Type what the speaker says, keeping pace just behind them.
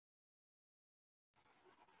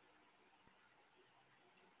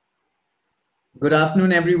Good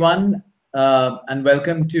afternoon, everyone, and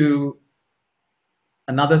welcome to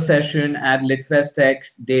another session at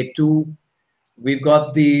LitFestx Day 2. We've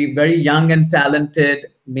got the very young and talented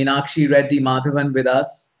Meenakshi Reddy Madhavan with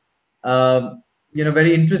us.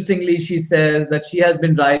 Very interestingly, she says that she has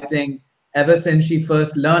been writing ever since she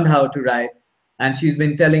first learned how to write, and she's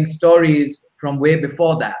been telling stories from way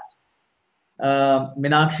before that.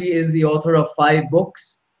 Meenakshi is the author of 5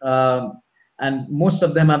 books, and most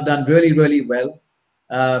of them have done really, really well.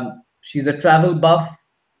 She's a travel buff.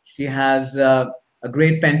 She has a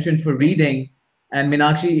great penchant for reading. And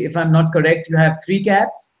Meenakshi, if I'm not correct, you have 3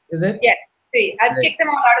 cats, is it? Yes, 3. I've Great. kicked them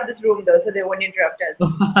all out of this room though, so they won't interrupt us.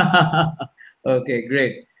 Okay,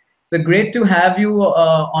 great. So great to have you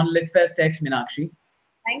on LitFestx, Meenakshi.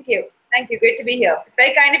 Thank you. Thank you. Great to be here. It's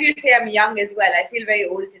very kind of you to say I'm young as well. I feel very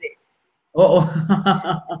old today. Oh,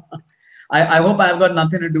 I hope I've got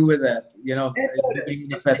nothing to do with that. You being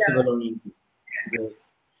in a It's, festival or anything. Great.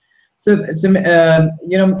 So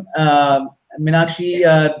Meenakshi,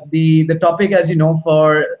 the topic, as you know,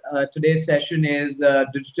 for today's session is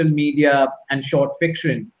digital media and short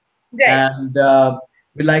fiction, Right. and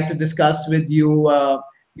we'd like to discuss with you,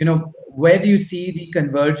 where do you see the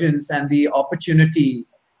convergence and the opportunity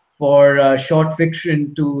for short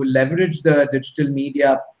fiction to leverage the digital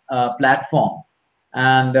media platform,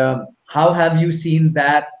 and how have you seen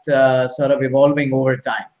that sort of evolving over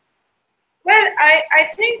time? Well, I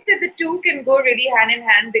think that the two can go really hand in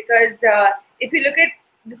hand because if you look at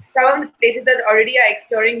some of the places that already are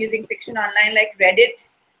exploring using fiction online, like Reddit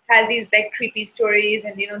has these like creepy stories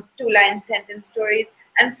and 2-line sentence stories.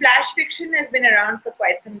 And flash fiction has been around for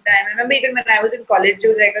quite some time. I remember even when I was in college, it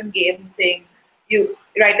was like a game saying you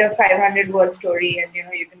write a 500-word story and you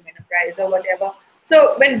can win a prize or whatever.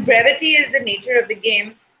 So when brevity is the nature of the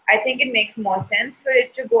game, I think it makes more sense for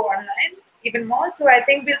it to go online even more. So I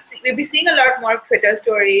think we'll be seeing a lot more Twitter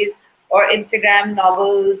stories or Instagram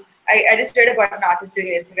novels. I just read about an artist doing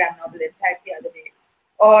an Instagram novel, in fact, the other day.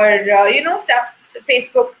 Or, stuff,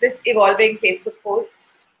 Facebook, this evolving Facebook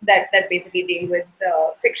posts that basically deal with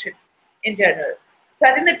fiction in general. So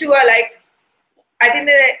I think the two are I think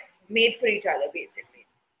they're made for each other, basically.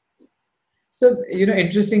 So,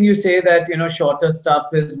 interesting you say that, shorter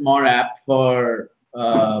stuff is more apt for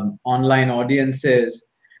online audiences.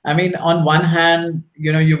 I mean, on one hand,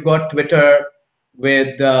 you've got Twitter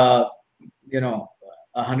with, you know,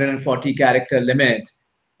 140 character limit,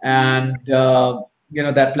 and,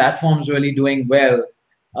 that platform's really doing well.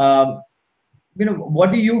 Um,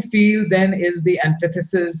 what do you feel then is the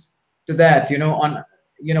antithesis to that? On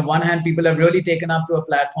one hand, people have really taken up to a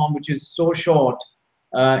platform which is so short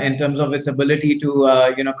in terms of its ability to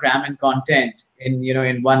cram in content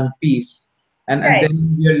in one piece, and Right.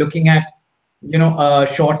 then you're looking at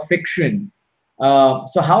short fiction.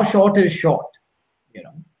 So how short is short? you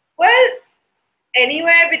know Well,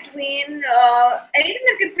 anywhere between anything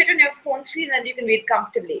that can fit on your phone screen and you can read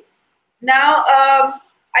comfortably. Now,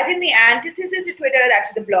 I think the antithesis to Twitter is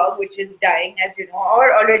actually the blog, which is dying, as you know,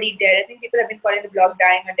 or already dead. I think people have been calling the blog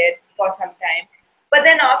dying or dead for some time. But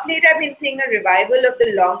then off late, I've been seeing a revival of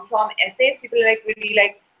the long form essays. People are like really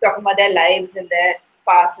like talking about their lives and their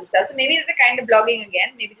past and stuff. So maybe it's a kind of blogging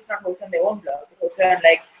again. Maybe just not hosted on their own blog, but hosted on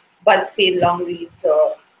like BuzzFeed long reads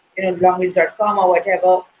or longreads.com or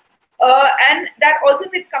whatever. And that also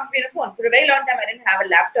fits comfortably on a phone. For a very long time, I didn't have a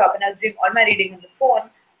laptop, and I was doing all my reading on the phone.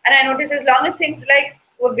 And I noticed as long as things like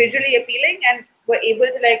were visually appealing and were able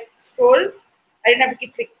to like scroll, I didn't have to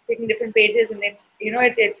keep clicking different pages, and it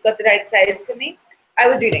got the right size for me. I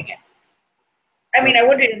was reading it. I mean, I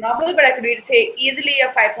wouldn't read a novel, but I could read, say, easily a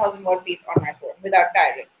 5,000-word piece on my phone without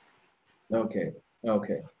tiring. Okay,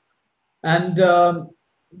 okay. And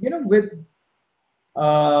with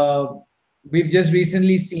we've just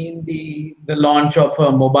recently seen the launch of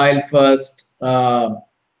a mobile first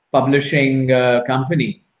publishing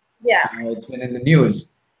company. Yeah. It's been in the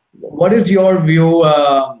news. What is your view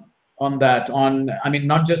on that? I mean,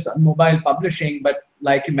 not just mobile publishing, but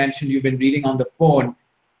like you mentioned, you've been reading on the phone.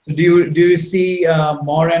 So do you see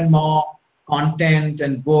more and more content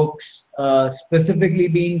and books specifically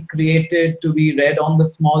being created to be read on the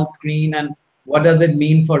small screen, and what does it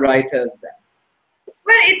mean for writers then?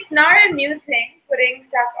 Well, it's not a new thing putting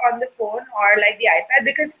stuff on the phone or like the iPad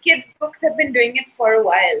because kids' books have been doing it for a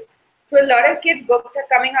while. So a lot of kids' books are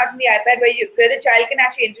coming out on the iPad where the child can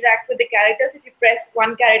actually interact with the characters. If you press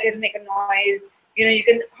one character, it'll make a noise. You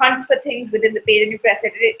can hunt for things within the page and you press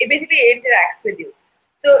it. It basically interacts with you.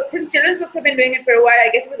 So since children's books have been doing it for a while, I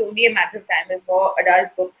guess it was only a matter of time before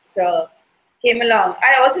adult books came along.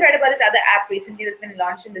 I also read about this other app recently that's been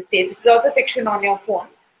launched in the States, which is also fiction on your phone,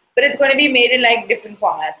 but it's going to be made in like different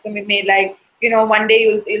formats. It's going to be made like one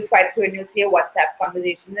day you'll swipe through and you'll see a WhatsApp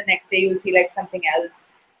conversation. The next day you'll see like something else,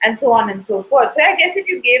 and so on and so forth. So I guess if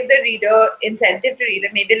you gave the reader incentive to read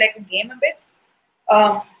it, made it like a game a bit.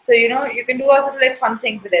 So you can do all sorts of like fun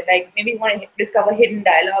things with it. Like maybe you want to discover hidden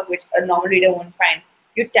dialogue which a normal reader won't find.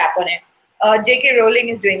 You tap on it. J.K. Rowling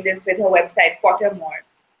is doing this with her website Pottermore.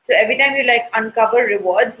 So every time you like uncover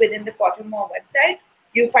rewards within the Pottermore website,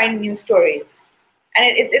 you find new stories,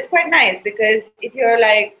 and it's quite nice because if you're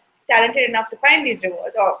like talented enough to find these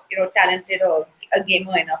rewards, or talented or a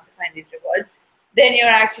gamer enough to find these rewards, then you're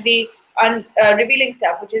actually revealing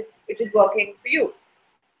stuff which is working for you.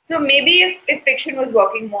 So maybe if fiction was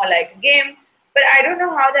working more like a game, but I don't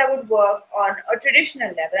know how that would work on a traditional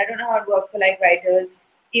level. I don't know how it would work for like writers,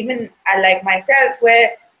 even like myself,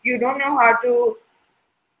 where you don't know how to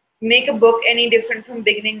make a book any different from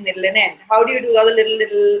beginning, middle, and end. How do you do all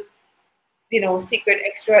the little secret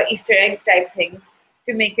extra Easter egg type things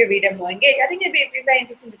to make your reader more engaged? I think it'd be very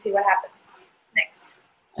interesting to see what happens next.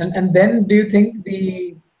 And then do you think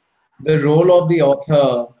the role of the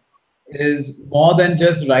author is more than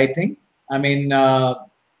just writing? I mean, don't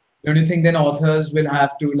you think then authors will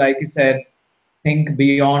have to, like you said, think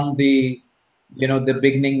beyond the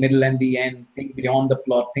beginning, middle, and the end, think beyond the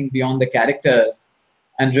plot, think beyond the characters,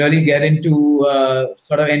 and really get into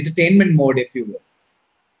sort of entertainment mode, if you will?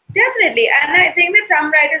 Definitely, and I think that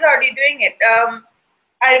some writers are already doing it.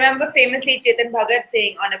 I remember famously Chetan Bhagat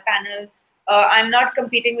saying on a panel, "I'm not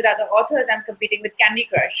competing with other authors; I'm competing with Candy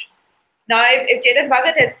Crush." Now, if Chetan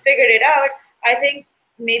Bhagat has figured it out, I think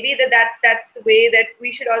maybe that's the way that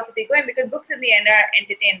we should also be going, because books in the end are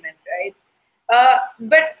entertainment, right?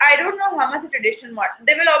 But I don't know how much the traditional model.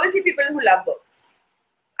 There will always be people who love books,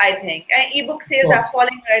 I think. And ebook sales are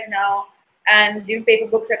falling right now, and paper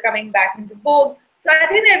books are coming back into vogue. So I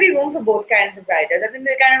think there'll be room for both kinds of writers. I think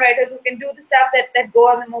the kind of writers who can do the stuff that go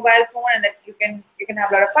on the mobile phone and that you can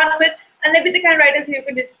have a lot of fun with, and there'll be the kind of writers who you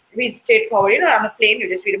can just read straightforward. On a plane, you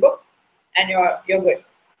just read a book, and you're good.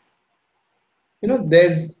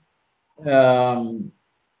 There's a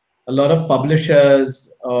lot of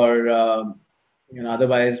publishers or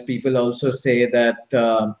otherwise people also say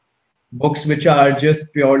that books which are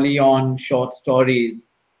just purely on short stories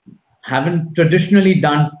haven't traditionally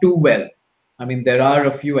done too well. I mean, there are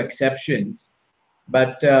a few exceptions,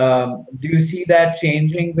 but do you see that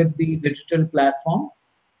changing with the digital platform?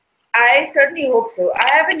 I certainly hope so. I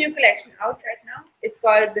have a new collection out right now. It's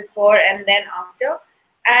called Before and Then After,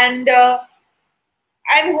 and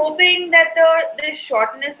I'm hoping that the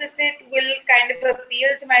shortness of it will kind of appeal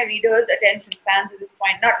to my readers' attention spans at this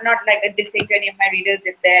point. Not like a dissing to any of my readers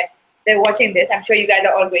if they're watching this. I'm sure you guys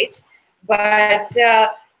are all great, but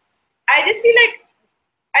I just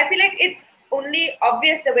I feel like it's only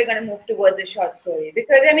obvious that we're going to move towards a short story,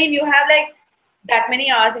 because I mean you have like that many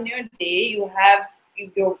hours in your day.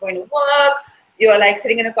 You're going to work. You're like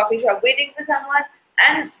sitting in a coffee shop waiting for someone,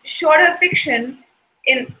 and shorter fiction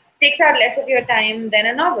takes out less of your time than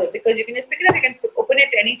a novel, because you can just pick it up, you can open it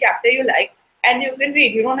to any chapter you like, and you can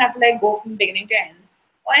read. You don't have to like go from beginning to end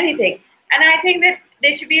or anything. And I think that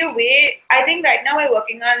there should be a way. I think right now we're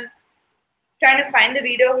working on trying to find the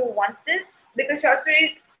reader who wants this, because short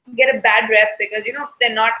stories get a bad rep because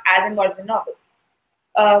they're not as involved as a novel.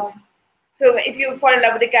 So if you fall in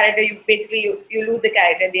love with the character, you basically you lose the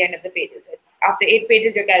character at the end of the pages. After 8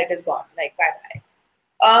 pages, your character's gone, like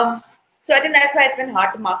bye-bye. So I think that's why it's been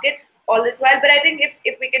hard to market all this while. But I think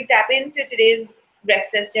if we can tap into today's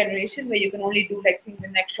restless generation, where you can only do like things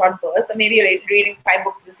in like short bursts, or maybe you're reading 5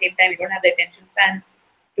 books at the same time, you don't have the attention span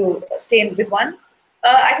to stay with one,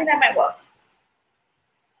 I think that might work.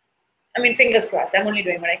 I mean, fingers crossed. I'm only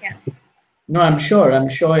doing what I can. No, I'm sure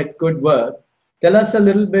it could work. Tell us a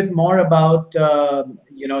little bit more about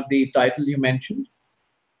the title you mentioned.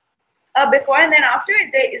 Before and Then After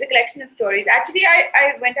is a collection of stories. Actually,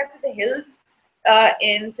 I went up to the hills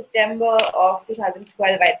in September of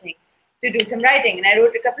 2012, I think, to do some writing, and I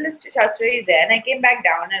wrote a couple of short stories there. And I came back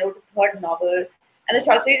down. I wrote a third novel, and the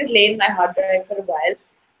short stories just lay in my hard drive for a while.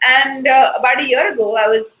 And about a year ago, I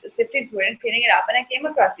was sifting through it and cleaning it up, and I came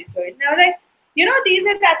across these stories, and I was like, these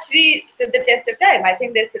have actually stood the test of time. I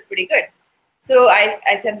think they're still pretty good. So I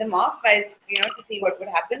sent them off, to see what would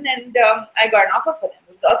happen, and I got an offer for them.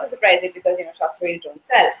 It was also surprising because short stories don't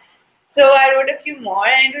sell. So I wrote a few more,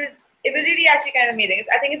 and it was really actually kind of amazing.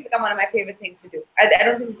 I think it's become one of my favorite things to do. I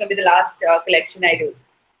don't think it's going to be the last collection I do.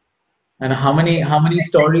 And how many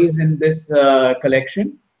stories in this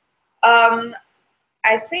collection?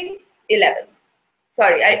 I think 11.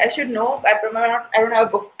 Sorry, I should know. I don't have a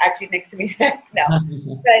book actually next to me right now. So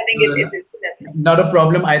I think it's 11. Not a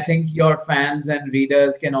problem. I think your fans and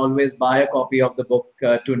readers can always buy a copy of the book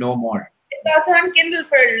to know more. It's also on Kindle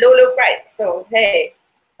for a low price. So hey.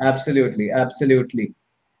 Absolutely, absolutely.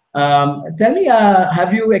 Tell me,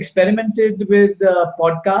 have you experimented with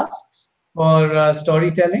podcasts for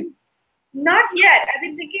storytelling? Not yet. I've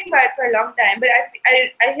been thinking about it for a long time, but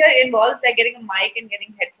I hear it involves like getting a mic and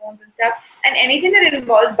getting headphones and stuff. And anything that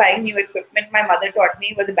involves buying new equipment, my mother taught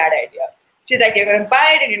me was a bad idea. She's like, you're going to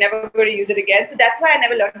buy it and you're never going to use it again. So that's why I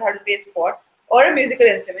never learned how to play a sport or a musical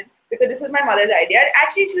instrument, because this was my mother's idea. And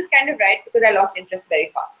actually, she was kind of right, because I lost interest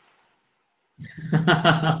very fast.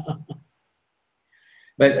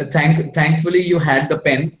 But thankfully, you had the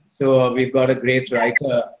pen, so we've got a great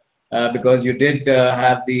writer because you did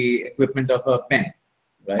have the equipment of a pen,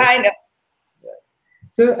 right? I know.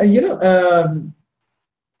 So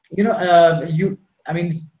I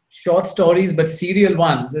mean, short stories, but serial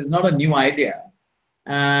ones is not a new idea.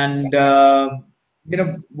 And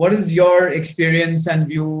what is your experience and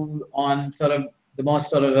view on sort of the most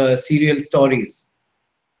sort of serial stories?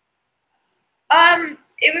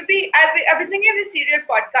 It would be. I've been thinking of this serial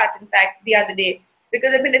podcast, in fact, the other day,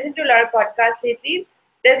 because I've been listening to a lot of podcasts lately.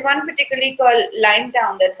 There's one particularly called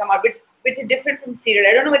Limetown that's come out, which is different from serial.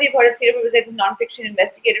 I don't know whether you've heard of serial, but it was like a non-fiction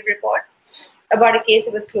investigative report about a case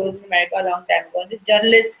that was closed in America a long time ago. And this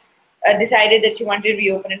journalist decided that she wanted to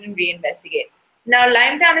reopen it and reinvestigate. Now,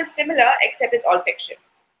 Limetown is similar, except it's all fiction.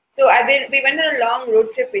 So we went on a long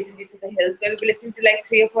road trip recently to the hills, where we were listening to like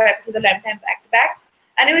 3 or 4 episodes of Limetown back to back.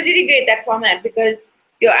 And it was really great, that format, because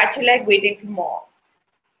you're actually like waiting for more.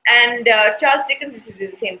 And Charles Dickens used to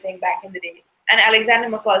do the same thing back in the day. And Alexander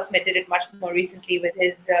McCall Smith did it much more recently with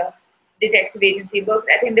his detective agency books.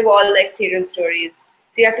 I think they were all like serial stories.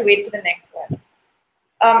 So you have to wait for the next one.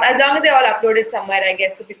 As long as they're all uploaded somewhere, I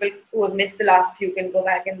guess, so people who have missed the last few can go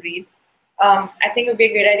back and read. I think it would be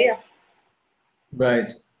a great idea.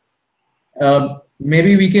 Right.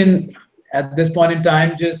 Maybe we can, at this point in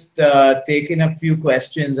time, just take in a few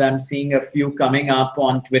questions. I'm seeing a few coming up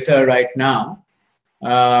on Twitter right now.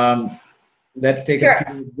 Let's take a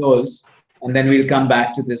few of those, and then we'll come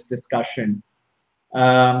back to this discussion.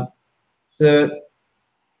 So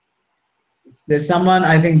there's someone,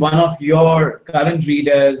 I think one of your current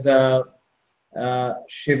readers,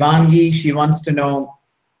 Shivangi, she wants to know,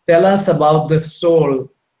 tell us about the soul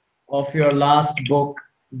of your last book,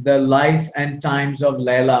 The Life and Times of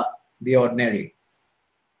Layla the Ordinary.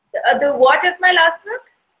 The what of my last book?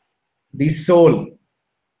 The soul.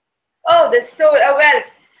 Oh, the soul.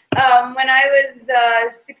 When I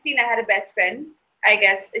was 16, I had a best friend, I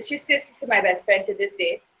guess. She's still my best friend to this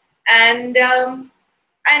day. And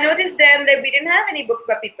I noticed then that we didn't have any books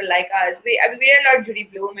about people like us. We read a lot of Judy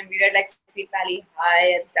Blume, and we read like Sweet Valley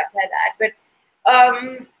High and stuff like that. But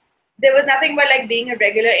there was nothing but like being a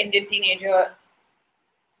regular Indian teenager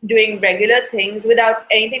doing regular things without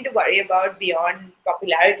anything to worry about beyond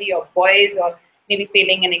popularity or boys or maybe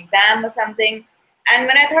failing an exam or something. And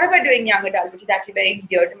when I thought about doing young adult, which is actually very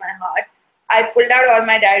dear to my heart, I pulled out all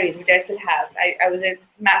my diaries, which I still have. I was a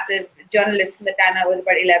massive journalist from the time I was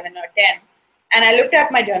about 11 or 10. And I looked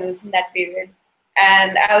at my journals from that period.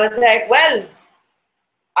 And I was like, well,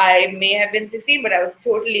 I may have been 16, but I was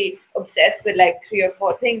totally obsessed with like 3 or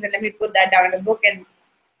 4 things. And let me put that down in a book and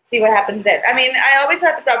see what happens then. I mean, I always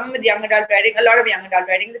had the problem with young adult writing, a lot of young adult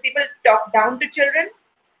writing, that people talk down to children.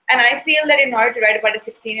 And I feel that in order to write about a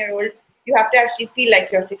 16-year-old, you have to actually feel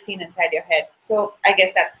like you're 16 inside your head. So I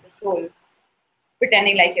guess that's the soul,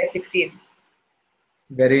 pretending like you're 16.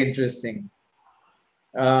 Very interesting.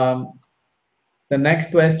 The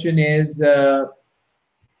next question is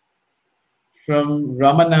from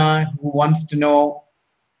Ramana, who wants to know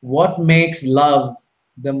what makes love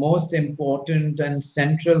the most important and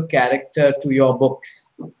central character to your books.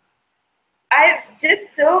 I'm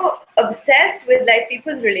just so obsessed with like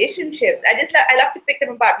people's relationships. I love to pick them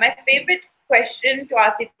apart. My favorite question to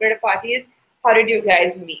ask people at a party is, how did you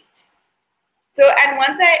guys meet? So, and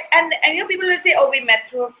once and you know, people will say, oh, we met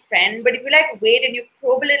through a friend. But if you like wait and you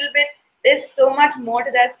probe a little bit, there's so much more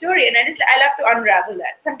to that story. And I love to unravel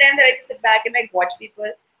that. Sometimes I like to sit back and like watch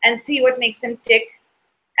people and see what makes them tick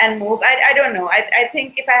and move. I don't know. I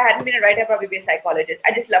think if I hadn't been a writer, I'd probably be a psychologist.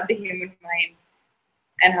 I just love the human mind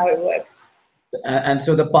and how it works. And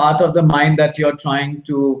so the part of the mind that you're trying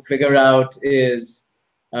to figure out is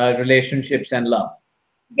relationships and love.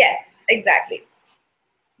 Yes, exactly.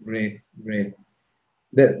 Great, great.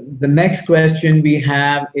 The next question we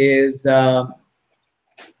have is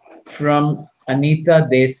from Anita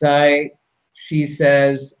Desai. She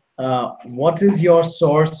says, what is your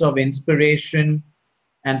source of inspiration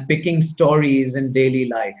and picking stories in daily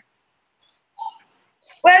life?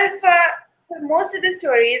 Well, for most of the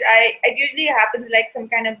stories, it usually happens like some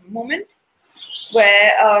kind of moment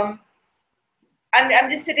where I'm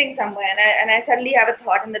just sitting somewhere and I suddenly have a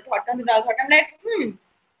thought, and the thought turns into a thought. I'm like,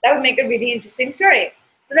 that would make a really interesting story.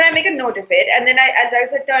 So then I make a note of it, and then I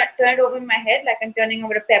turn it over in my head like I'm turning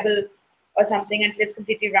over a pebble or something until it's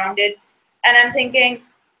completely rounded. And I'm thinking,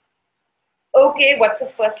 okay, what's the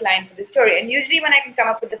first line for the story? And usually when I can come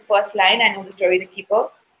up with the first line, I know the story is a keeper.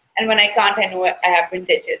 And when I can't, I know I have to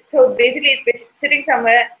ditch it. So basically, it's sitting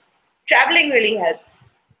somewhere. Traveling really helps.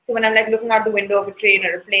 So when I'm like looking out the window of a train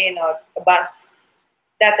or a plane or a bus,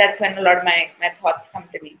 that's when a lot of my thoughts come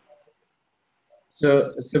to me.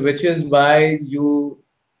 So which is why you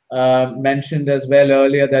mentioned as well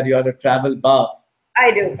earlier that you are a travel buff.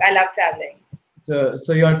 I do. I love traveling.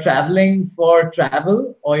 So you're traveling for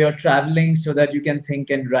travel, or you're traveling so that you can think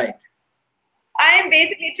and write? I am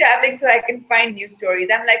basically traveling so I can find new stories.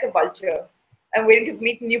 I'm like a vulture. I'm waiting to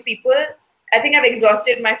meet new people. I think I've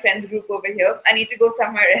exhausted my friends group over here. I need to go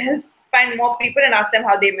somewhere else, find more people, and ask them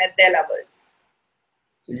how they met their lovers.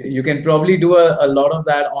 So you can probably do a lot of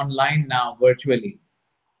that online now, virtually.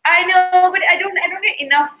 I know, but I don't get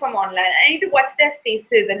enough from online. I need to watch their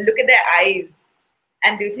faces and look at their eyes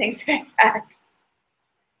and do things like that.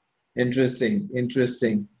 Interesting,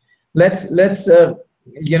 interesting. Let's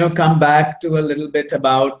come back to a little bit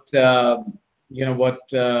about what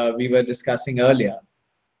we were discussing earlier.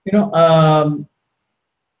 You know, um,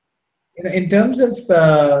 in terms of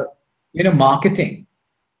marketing,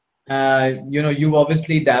 you've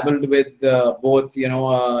obviously dabbled with both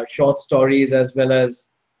short stories as well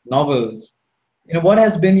as novels. What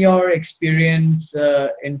has been your experience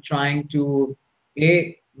in trying to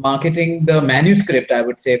marketing the manuscript, I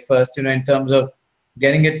would say, first, in terms of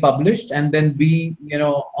getting it published, and then b,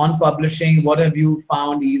 on publishing, what have you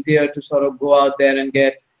found easier to sort of go out there and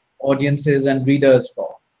get audiences and readers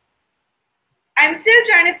for? I'm still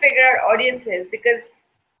trying to figure out audiences because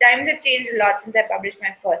times have changed a lot since I published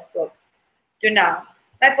my first book to now.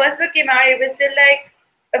 My first book came out, it was still like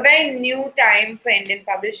a very new time for Indian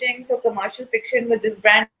publishing. So commercial fiction was this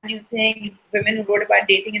brand new thing. Women who wrote about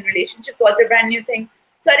dating and relationships was a brand new thing.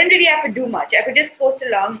 So I didn't really have to do much. I could just coast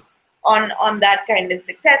along on that kind of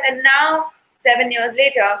success. And now, 7 years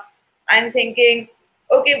later, I'm thinking,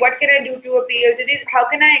 okay, what can I do to appeal to these? How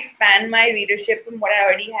can I expand my readership from what I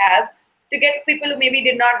already have to get people who maybe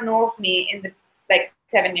did not know of me in the like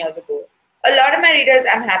 7 years ago? A lot of my readers,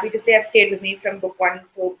 I'm happy to say, have stayed with me from book one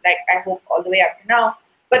to like I hope all the way up to now.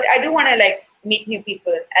 But I do want to like meet new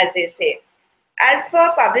people, as they say. As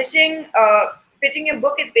for publishing, pitching a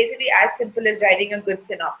book, it's basically as simple as writing a good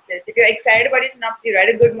synopsis. If you're excited about your synopsis, you write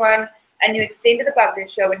a good one, and you explain to the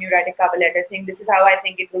publisher when you write a cover letter saying this is how I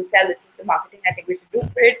think it will sell, this is the marketing I think we should do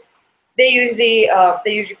for it. They're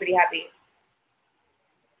usually pretty happy.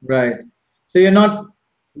 Right. So you're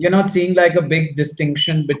not seeing like a big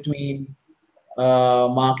distinction between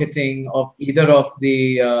marketing of either of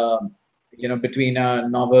the between a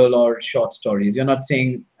novel or short stories. You're not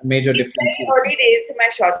seeing a major It's difference very here. early days to my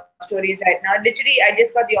short stories right now. Literally, I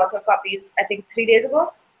just got the author copies, I think 3 days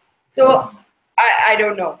ago. So I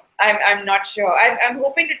don't know. I'm not sure. I'm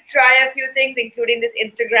hoping to try a few things, including this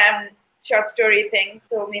Instagram short story thing.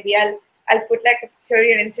 So maybe I'll put like a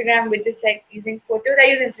story on Instagram with just like using photos. I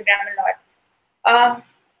use Instagram a lot. Um,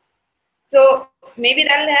 so maybe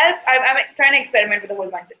that'll help. I'm trying to experiment with a whole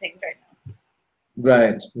bunch of things right now.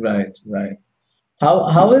 Right, right, right.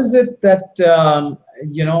 How is it that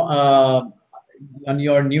on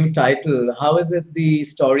your new title? How is it the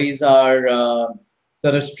stories are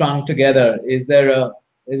sort of strung together? Is there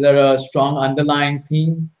a strong underlying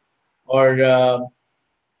theme, or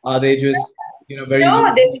are they just very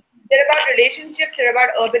No, loose? they're about relationships. They're about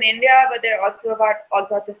urban India, but they're also about all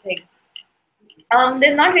sorts of things.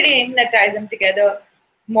 There's not really anything that ties them together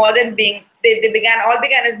more than being they began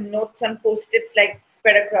as notes on post-its like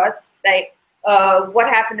spread across like what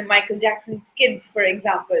happened to Michael Jackson's kids, for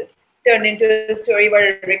example, turned into a story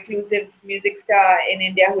where a reclusive music star in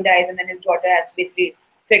India who dies and then his daughter has to basically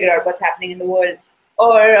figure out what's happening in the world.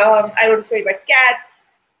 Or I wrote a story about cats.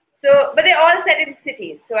 So, but they're all set in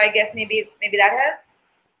cities. So I guess maybe that helps.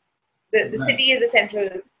 The Right. city is a central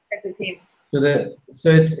theme. So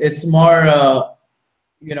it's more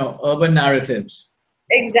urban narratives.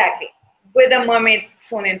 Exactly. With a mermaid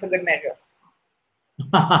thrown in for good measure.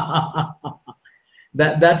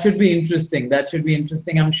 That should be interesting. That should be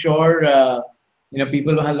interesting. I'm sure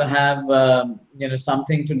people will have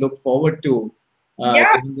something to look forward to,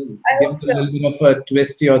 Yeah, I given hope the so. little bit of a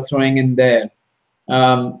twist you're throwing in there.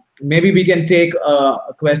 Maybe we can take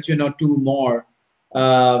a question or two more.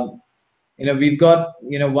 Um, we've got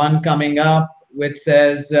one coming up which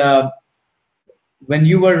says, when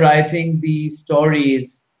you were writing the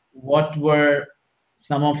stories, what were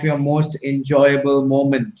some of your most enjoyable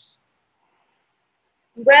moments?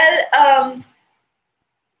 Well,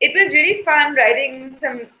 it was really fun writing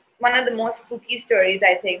one of the most spooky stories,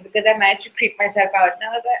 I think, because I managed to creep myself out. And I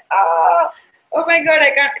was like, oh my god,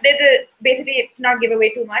 I can't. Basically, to not give away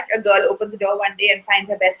too much, a girl opens the door one day and finds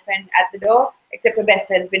her best friend at the door, except her best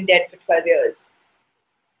friend's been dead for 12 years.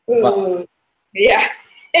 Wow. Ooh. Yeah,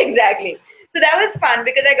 exactly. So that was fun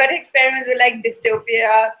because I got to experiment with like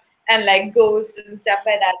dystopia and like ghosts and stuff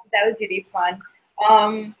like that. So that was really fun.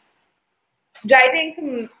 Um, Writing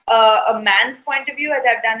from a man's point of view, as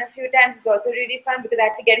I've done a few times, is also really fun because I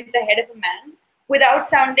had to get into the head of a man without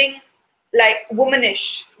sounding like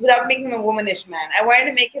womanish, without making him a womanish man. I wanted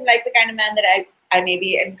to make him like the kind of man that I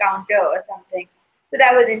maybe encounter or something. So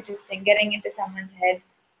that was interesting, getting into someone's head.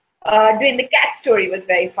 Doing the cat story was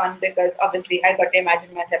very fun because obviously I got to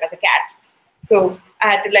imagine myself as a cat. So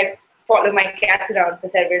I had to like follow my cats around for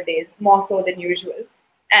several days, more so than usual,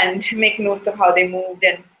 and make notes of how they moved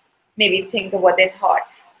and maybe think of what they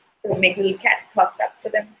thought. So make little cat thoughts up for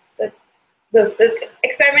them. So those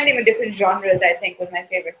experimenting with different genres, I think, was my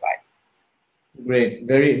favorite part. Great,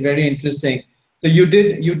 very, very interesting. So you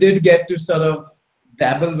did get to sort of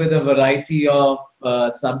dabble with a variety of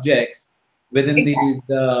subjects within Exactly.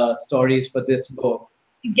 these stories for this book.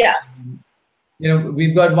 Yeah.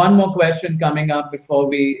 We've got one more question coming up before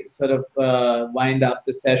we sort of wind up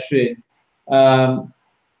the session. Um,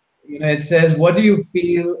 it says, what do you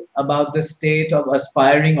feel about the state of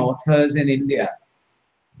aspiring authors in India?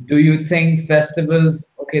 Do you think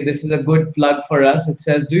festivals, okay, this is a good plug for us. It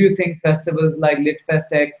says, do you think festivals like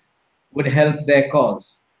LitFestx would help their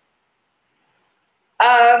cause?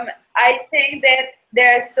 I think that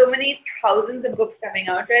there are so many thousands of books coming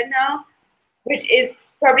out right now, which is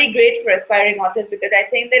probably great for aspiring authors because I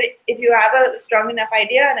think that if you have a strong enough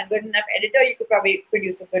idea and a good enough editor, you could probably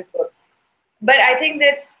produce a good book. But I think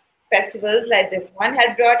that festivals like this one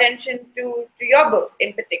had brought attention to your book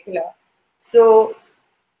in particular. So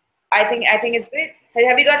I think it's great.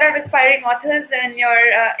 Have you got a lot of aspiring authors in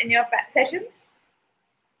your sessions?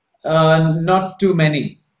 Not too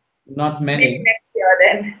many, not Maybe many. next year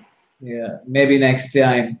then. Yeah, maybe next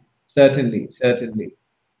time. Certainly, certainly.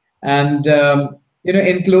 And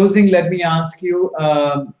in closing, let me ask you.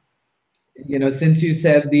 Since you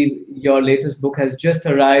said your latest book has just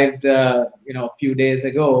arrived, a few days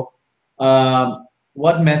ago,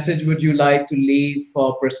 what message would you like to leave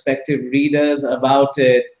for prospective readers about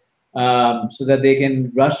it, so that they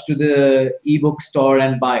can rush to the ebook store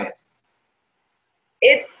and buy it?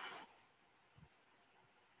 It's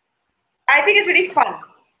I think it's really fun.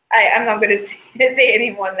 I'm not going to say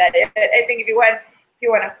any more than that. I think if you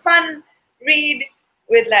want a fun read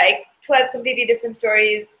with like 12 completely different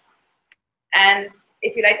stories, and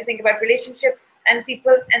if you like to think about relationships and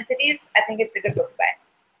people and cities, I think it's a good book to buy.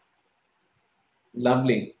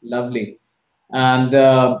 Lovely, lovely. And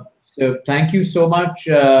so, thank you so much,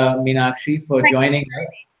 Meenakshi, for Thank joining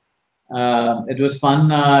us. It was fun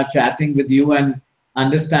chatting with you and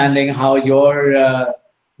understanding how you're,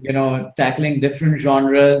 tackling different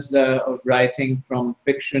genres of writing, from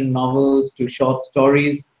fiction novels to short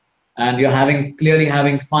stories, and you're clearly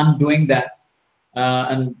having fun doing that.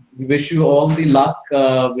 And we wish you all the luck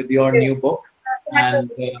with your you new book, so much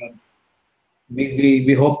for and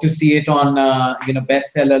we hope to see it on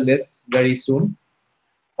bestseller lists very soon.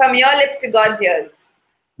 from your lips to God's ears.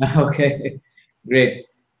 Okay, great.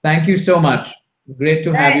 Thank you so much. Great to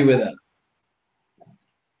All have right. you with us.